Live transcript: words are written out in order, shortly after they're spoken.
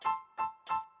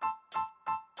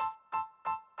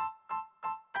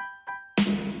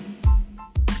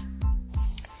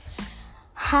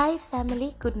Hi,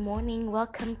 family. Good morning.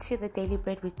 Welcome to the Daily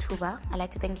Bread with Tuba. I'd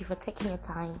like to thank you for taking your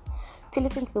time to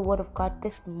listen to the Word of God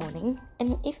this morning.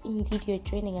 And if indeed you're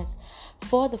joining us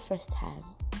for the first time,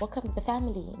 welcome to the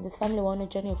family. In this family, we're on a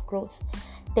journey of growth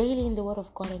daily in the Word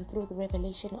of God and through the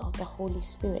revelation of the Holy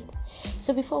Spirit.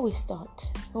 So before we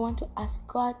start, we want to ask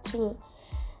God to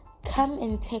come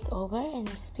and take over and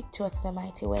speak to us in a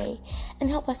mighty way and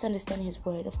help us understand His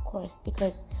Word, of course,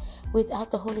 because without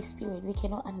the Holy Spirit, we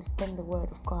cannot understand the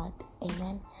Word of God.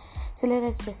 Amen. So let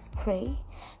us just pray.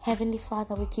 Heavenly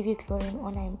Father, we give you glory and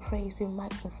honor and praise. We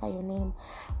magnify your name.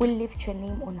 We lift your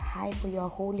name on high, for you are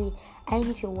holy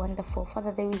and you're wonderful.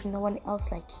 Father, there is no one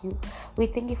else like you. We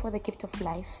thank you for the gift of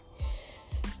life.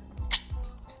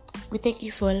 We thank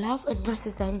you for love and mercy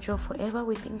that endure forever.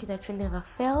 We thank you that you never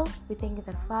fail. We thank you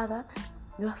that, Father,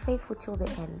 you are faithful till the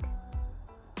end.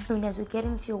 And as we get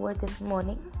into your word this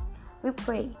morning, we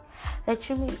pray that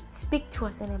you may speak to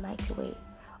us in a mighty way.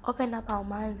 Open up our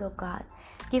minds, oh God.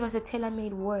 Give us a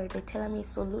tailor-made word, a tailor-made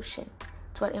solution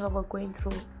to whatever we're going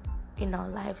through in our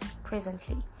lives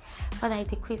presently. Father, I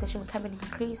decrease that you may come and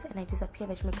increase, and I disappear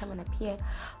that you may come and appear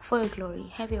for your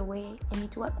glory. Have your way and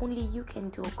do what only you can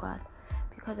do, oh God.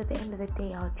 Because at the end of the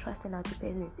day, our trust and our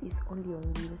dependence is only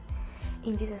on you.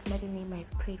 In Jesus' mighty name,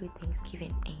 I've prayed with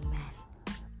thanksgiving. Amen.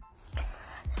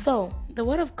 So, the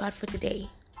word of God for today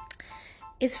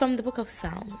is from the book of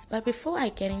Psalms. But before I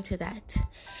get into that,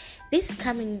 this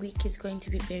coming week is going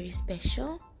to be very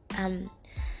special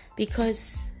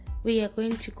because we are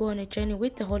going to go on a journey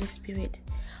with the Holy Spirit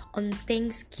on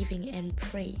thanksgiving and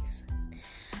praise.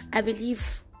 I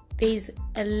believe there's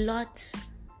a lot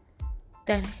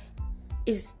that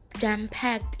is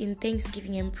jam-packed in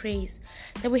thanksgiving and praise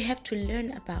that we have to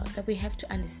learn about, that we have to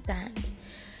understand,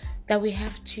 that we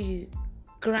have to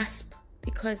grasp,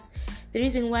 because the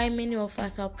reason why many of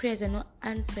us, our prayers are not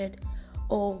answered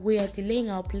or we are delaying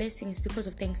our blessings because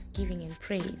of thanksgiving and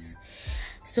praise.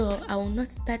 So I will not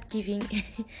start giving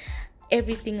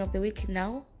everything of the week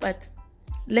now, but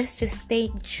let's just stay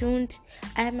tuned.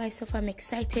 I myself am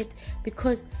excited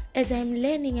because as I'm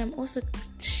learning, I'm also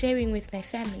sharing with my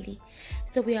family.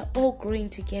 So we are all growing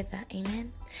together.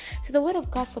 Amen. So the word of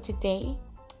God for today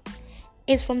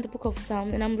is from the book of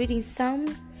Psalms, and I'm reading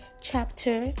Psalms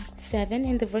chapter 7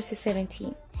 and the verses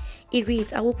 17. It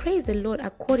reads, I will praise the Lord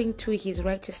according to his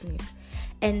righteousness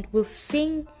and will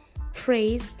sing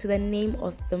praise to the name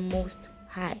of the Most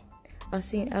High.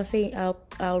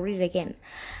 I'll read it again.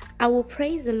 I will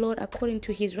praise the Lord according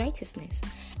to his righteousness,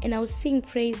 and I will sing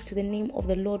praise to the name of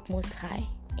the Lord Most High.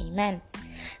 Amen.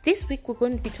 This week we're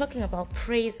going to be talking about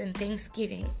praise and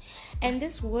thanksgiving. And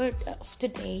this word of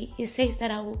today, it says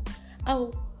that I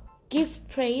will give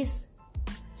praise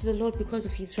to the Lord because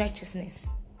of his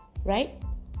righteousness. Right?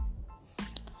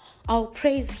 I'll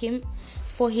praise him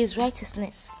for his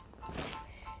righteousness,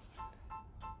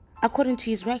 according to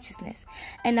his righteousness,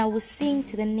 and I will sing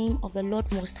to the name of the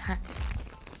Lord Most High.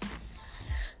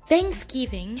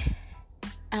 Thanksgiving,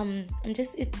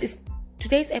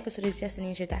 today's episode is just an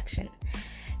introduction.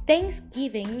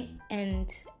 Thanksgiving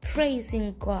and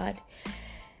praising God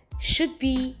should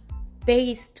be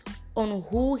based on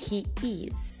who he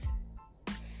is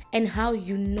and how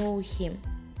you know him,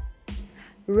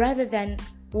 rather than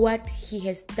what he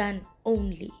has done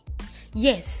only.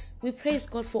 Yes, we praise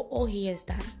God for all he has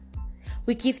done.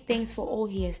 We give thanks for all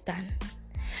he has done.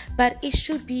 But it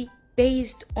should be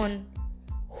based on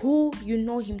who you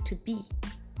know him to be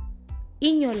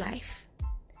in your life.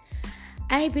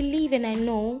 I believe and I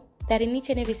know that in each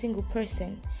and every single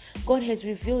person, God has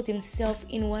revealed himself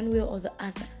in one way or the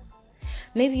other.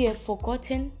 Maybe you have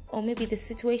forgotten, or maybe the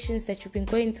situations that you've been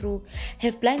going through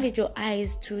have blinded your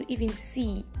eyes to even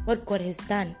see what God has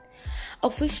done,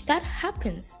 of which that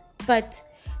happens. But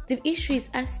the issue is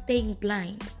us staying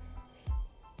blind.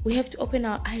 We have to open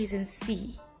our eyes and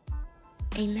see.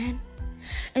 Amen.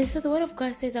 And so the word of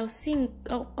God says,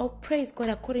 I'll praise God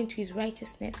according to his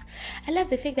righteousness. I love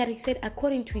the fact that he said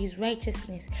according to his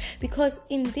righteousness, because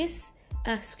in this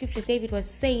scripture, David was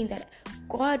saying that,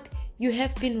 God, you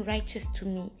have been righteous to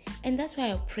me, and that's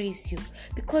why I praise you,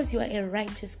 because you are a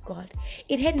righteous God.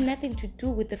 It had nothing to do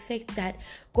with the fact that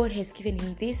God has given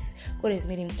him this, God has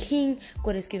made him king,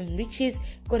 God has given him riches,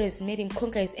 God has made him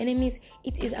conquer his enemies.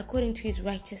 It is according to his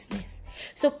righteousness.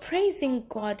 So praising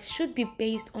God should be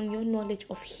based on your knowledge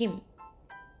of him.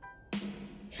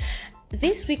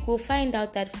 This week we'll find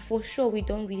out that for sure we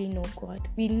don't really know God.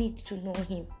 We need to know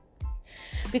him.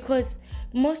 Because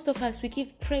most of us, we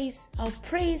give praise. Our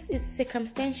praise is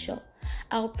circumstantial.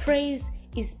 Our praise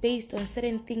is based on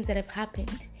certain things that have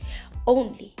happened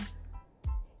only.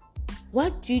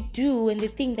 What you do when the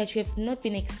thing that you have not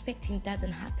been expecting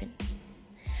doesn't happen?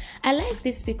 I like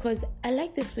this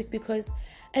week because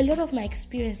a lot of my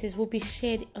experiences will be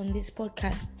shared on this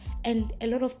podcast, and a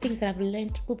lot of things that I've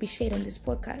learned will be shared on this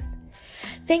podcast.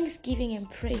 Thanksgiving and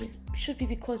praise should be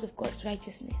because of God's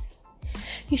righteousness.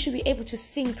 You should be able to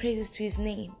sing praises to his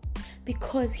name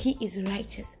because he is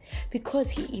righteous, because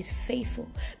he is faithful,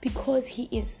 because he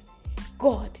is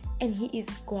God, and he is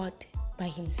God by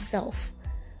himself.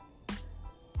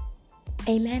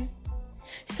 Amen.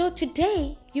 So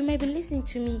today, you may be listening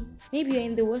to me. Maybe you're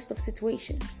in the worst of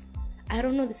situations. I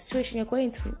don't know the situation you're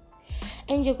going through.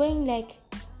 And you're going like,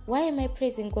 why am I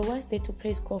praising God? What's there to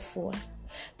praise God for?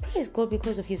 Praise God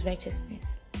because of his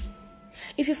righteousness.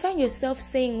 If you find yourself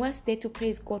saying, what's there to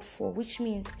praise God for? Which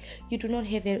means you do not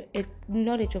have a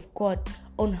knowledge of God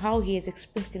on how he has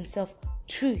expressed himself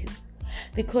to you.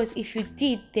 Because if you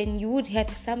did, then you would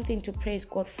have something to praise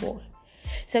God for.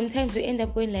 Sometimes we end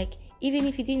up going like, even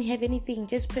if you didn't have anything,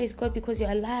 just praise God because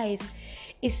you're alive.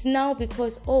 It's now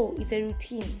because, it's a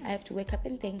routine. I have to wake up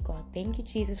and thank God. Thank you,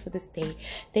 Jesus, for this day.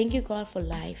 Thank you, God, for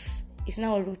life. It's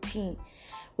now a routine.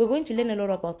 We're going to learn a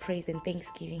lot about praise and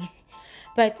thanksgiving.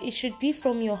 But it should be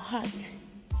from your heart.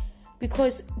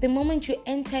 Because the moment you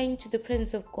enter into the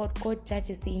presence of God, God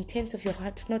judges the intents of your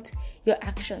heart, not your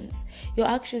actions. Your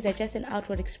actions are just an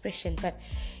outward expression. But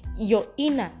your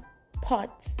inner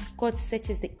parts, God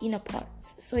searches the inner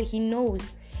parts. So he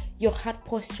knows your heart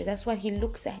posture. That's what he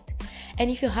looks at. And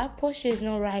if your heart posture is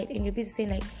not right and you're busy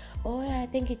saying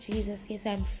like, thank you, Jesus. Yes,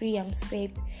 I'm free. I'm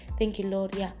saved. Thank you,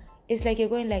 Lord. Yeah. It's like you're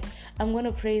going like, I'm going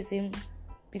to praise him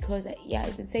because,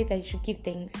 it say that you should give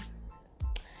thanks.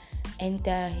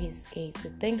 Enter his gates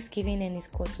with thanksgiving and his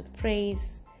courts with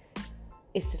praise.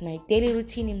 It's my daily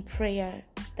routine in prayer.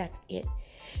 That's it.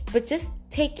 But just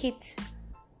take it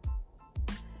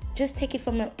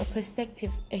from a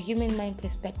perspective, a human mind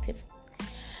perspective.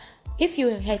 If you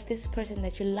have had this person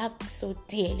that you loved so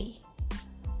dearly,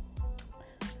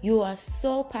 you are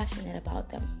so passionate about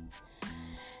them,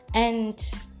 and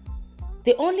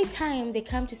the only time they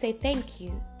come to say thank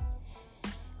you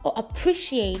or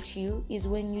appreciate you is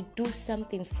when you do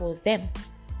something for them.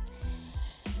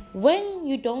 When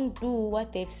you don't do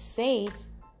what they've said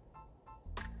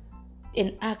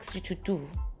and asked you to do,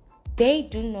 they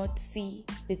do not see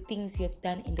the things you have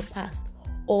done in the past,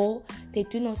 or they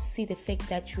do not see the fact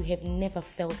that you have never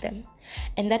felt them.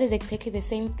 And that is exactly the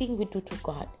same thing we do to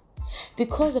God.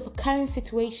 Because of current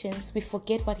situations, we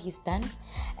forget what he's done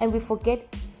and we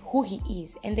forget who he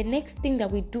is. And the next thing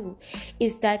that we do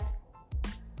is that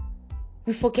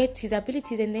we forget his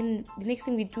abilities, and then the next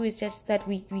thing we do is just that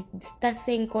we start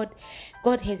saying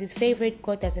God has his favorite,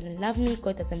 God doesn't love me,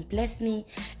 God doesn't bless me.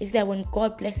 It's that when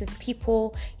God blesses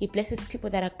people, he blesses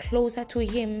people that are closer to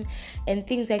him and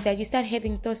things like that. You start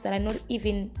having thoughts that are not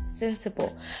even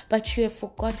sensible, but you have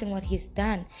forgotten what he's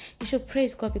done. You should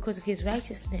praise God because of his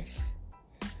righteousness.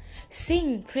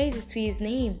 Sing praises to his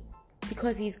name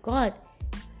because he's God,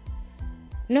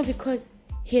 not because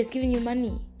he has given you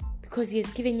money, because he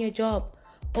has given you a job,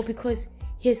 or because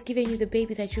he has given you the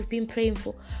baby that you've been praying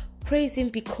for. Praise him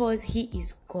because he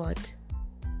is God.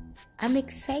 I'm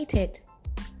excited.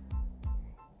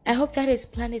 I hope that has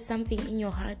planted something in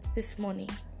your heart this morning.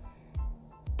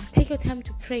 Take your time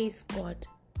to praise God.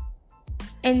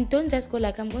 And don't just go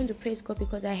like, I'm going to praise God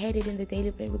because I heard it in the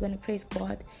daily bread. We're going to praise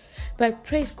God. But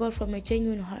praise God from a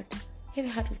genuine heart. Have a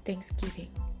heart of thanksgiving.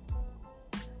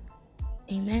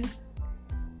 Amen.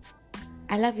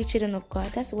 I love you, children of God.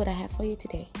 That's what I have for you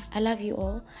today. I love you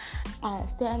all.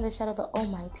 Stay under the shadow of the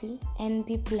Almighty and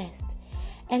be blessed.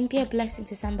 And be a blessing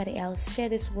to somebody else. Share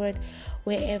this word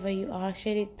wherever you are.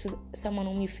 Share it to someone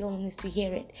whom you feel needs to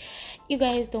hear it. You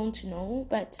guys don't know,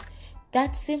 but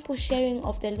that simple sharing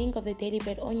of the link of the Daily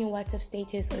Bread on your WhatsApp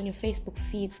status, on your Facebook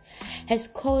feeds, has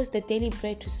caused the Daily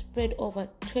Bread to spread over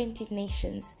 20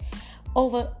 nations.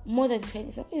 Over more than 20,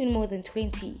 it's not even more than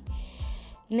 20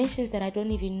 nations that I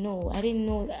don't even know. I didn't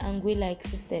know that Anguilla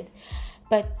existed,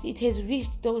 but it has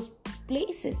reached those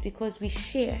places because we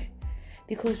share,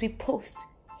 because we post.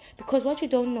 Because what you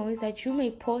don't know is that you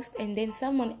may post and then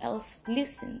someone else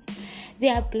listens. They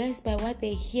are blessed by what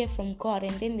they hear from God,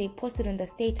 and then they post it on the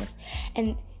status,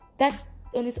 and that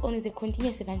on its own is a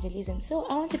continuous evangelism. So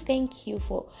I want to thank you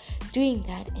for doing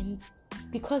that, and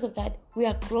because of that, we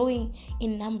are growing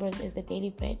in numbers as the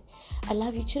Daily Bread. I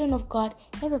love you, children of God.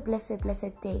 Have a blessed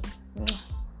day.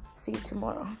 See you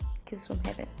tomorrow. Kisses from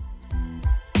heaven.